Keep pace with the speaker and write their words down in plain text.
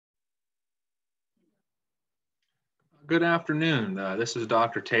Good afternoon. This is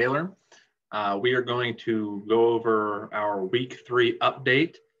Dr. Taylor. We are going to go over our week 3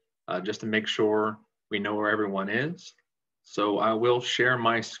 update just to make sure we know where everyone is. So I will share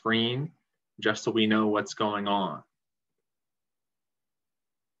my screen just so we know what's going on.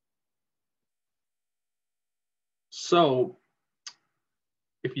 So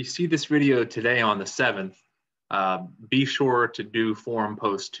if you see this video today on the 7th, be sure to do Forum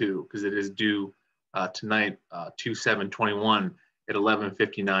Post 2 because it is due tonight, 2/7/21 at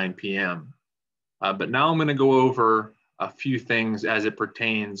 11:59 p.m. But now I'm going to go over a few things as it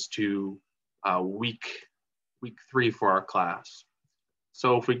pertains to week 3 for our class.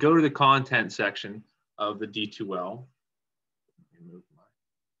 So if we go to the content section of the D2L, let me move my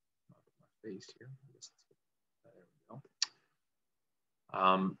face here. There we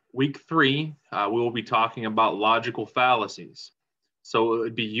go. Week 3, we will be talking about logical fallacies. So it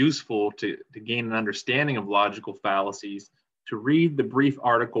would be useful to gain an understanding of logical fallacies to read the brief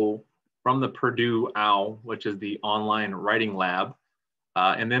article from the Purdue OWL, which is the online writing lab,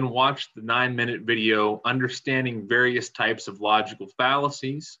 and then watch the 9-minute video, Understanding Various Types of Logical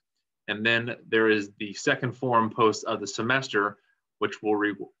Fallacies. And then there is the second forum post of the semester, which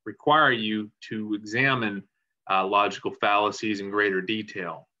will require you to examine logical fallacies in greater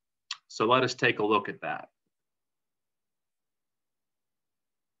detail. So let us take a look at that.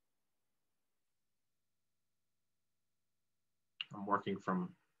 I'm working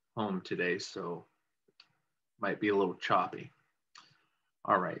from home today, so might be a little choppy.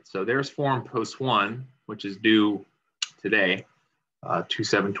 All right, so there's Forum Post 1, which is due today,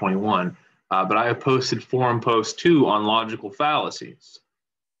 2/7/21. But I have posted Forum Post 2 on logical fallacies.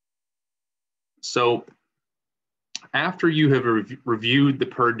 So after you have reviewed the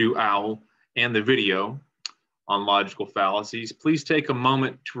Purdue OWL and the video on logical fallacies, please take a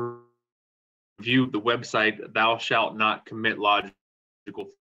moment to review the website Thou Shalt Not Commit Logical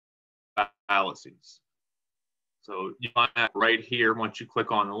Fallacies. So you find that right here once you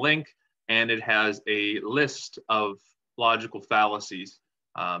click on the link, and it has a list of logical fallacies,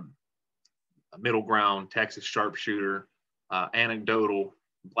 middle ground, Texas sharpshooter, anecdotal,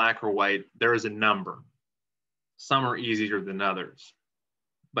 black or white. There is a number. Some are easier than others,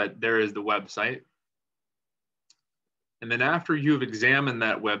 but there is the website. And then after you've examined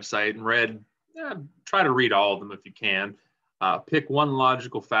that website and read, try to read all of them if you can, pick one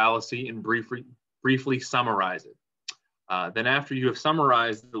logical fallacy and briefly summarize it. Then after you have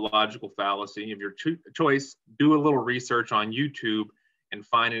summarized the logical fallacy of your choice, do a little research on YouTube and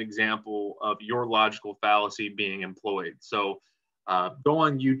find an example of your logical fallacy being employed. So go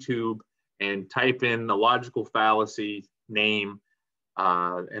on YouTube and type in the logical fallacy name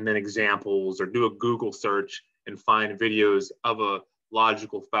and then examples, or do a Google search and find videos of a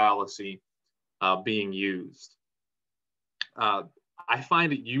logical fallacy being used. I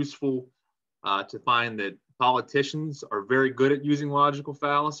find it useful to find that politicians are very good at using logical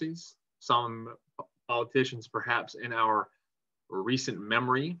fallacies. Some politicians, perhaps in our recent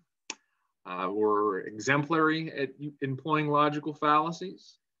memory, were exemplary at employing logical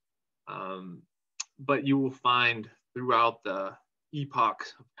fallacies. But you will find throughout the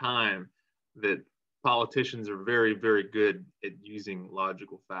epochs of time that politicians are very, very good at using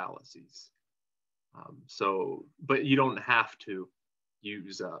logical fallacies. But you don't have to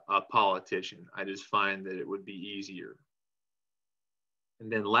use a politician. I just find that it would be easier.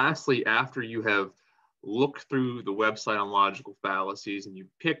 And then lastly, after you have looked through the website on logical fallacies and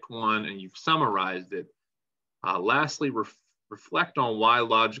you've picked one and you've summarized it, lastly, reflect on why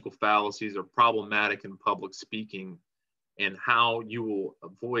logical fallacies are problematic in public speaking and how you will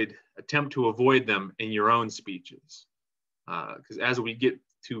attempt to avoid them in your own speeches. Because as we get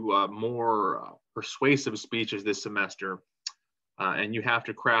to more persuasive speeches this semester, and you have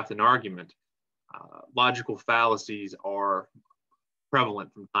to craft an argument, logical fallacies are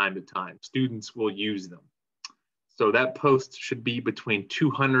prevalent from time to time. Students will use them. So that post should be between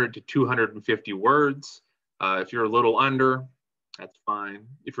 200 to 250 words. If you're a little under, that's fine.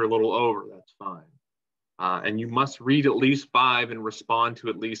 If you're a little over, that's fine. And you must read at least 5 and respond to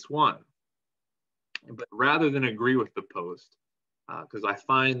at least 1. But rather than agree with the post, because I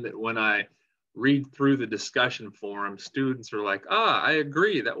find that when I read through the discussion forum, students are like, I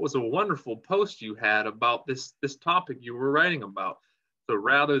agree, that was a wonderful post you had about this topic you were writing about. So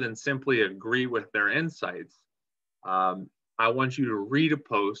rather than simply agree with their insights, I want you to read a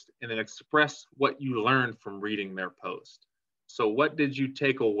post and then express what you learned from reading their post. So what did you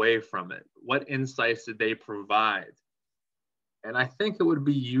take away from it? What insights did they provide? And I think it would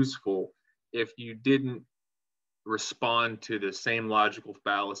be useful if you didn't respond to the same logical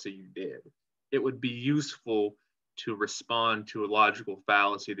fallacy you did. It would be useful to respond to a logical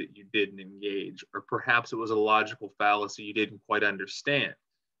fallacy that you didn't engage, or perhaps it was a logical fallacy you didn't quite understand.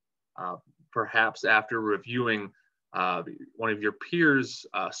 Perhaps after reviewing one of your peers'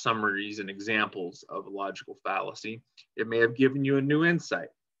 summaries and examples of a logical fallacy, it may have given you a new insight.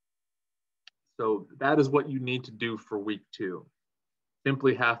 So that is what you need to do for week 2.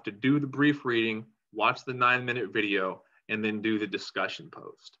 Simply have to do the brief reading, watch the 9-minute video, and then do the discussion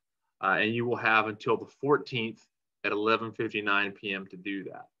post. And you will have until the 14th at 11:59 p.m. to do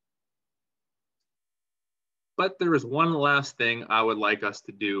that. But there is one last thing I would like us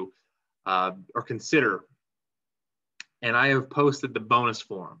to do or consider. And I have posted the bonus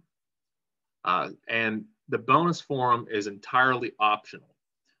forum. And the bonus forum is entirely optional.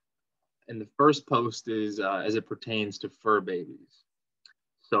 And the first post is as it pertains to fur babies.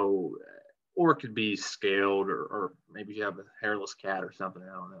 So, or it could be scaled, or maybe you have a hairless cat or something,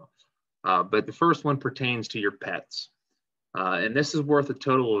 I don't know. But the first one pertains to your pets. And this is worth a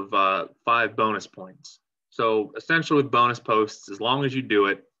total of 5 bonus points. So essentially with bonus posts, as long as you do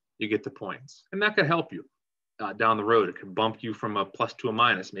it, you get the points. And that could help you down the road. It can bump you from a plus to a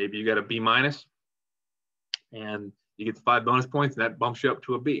minus. Maybe you got a B minus and you get the 5 bonus points and that bumps you up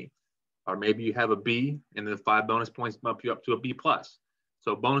to a B. Or maybe you have a B and the 5 bonus points bump you up to a B plus.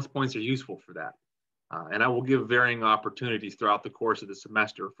 So bonus points are useful for that. And I will give varying opportunities throughout the course of the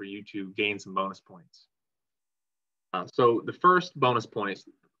semester for you to gain some bonus points. So the first bonus points,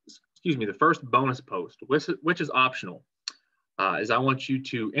 the first bonus post, which is optional, is I want you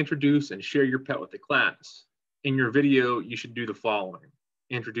to introduce and share your pet with the class. In your video, you should do the following.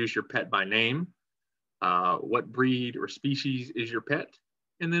 Introduce your pet by name, what breed or species is your pet,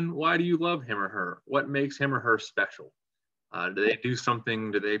 and then why do you love him or her? What makes him or her special? Do they do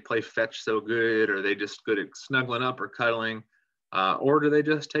something? Do they play fetch so good? Or are they just good at snuggling up or cuddling? Or do they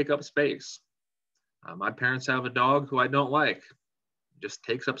just take up space? My parents have a dog who I don't like. Just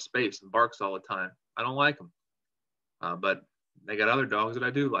takes up space and barks all the time. I don't like them. But they got other dogs that I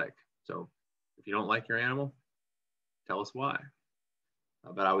do like. So if you don't like your animal, tell us why.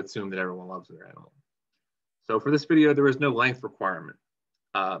 But I would assume that everyone loves their animal. So for this video, there is no length requirement.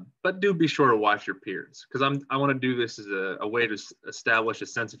 But do be sure to watch your peers, because I want to do this as a way to establish a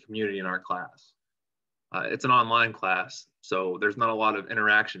sense of community in our class. It's an online class, so there's not a lot of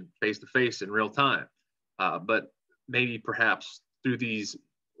interaction face-to-face in real time. But maybe perhaps through these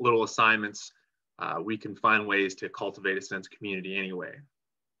little assignments, we can find ways to cultivate a sense of community anyway.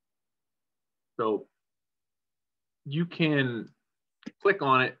 So you can click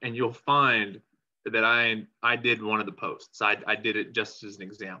on it and you'll find that I did one of the posts. I did it just as an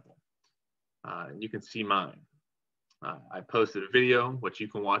example. You can see mine. I posted a video, which you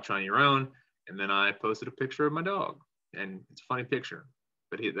can watch on your own, and then I posted a picture of my dog. And it's a funny picture,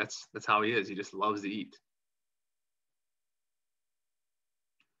 but that's how he is. He just loves to eat.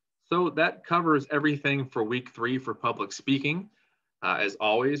 So that covers everything for week 3 for public speaking. As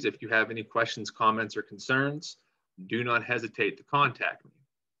always, if you have any questions, comments, or concerns, do not hesitate to contact me.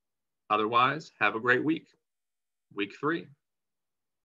 Otherwise, have a great week. Week 3.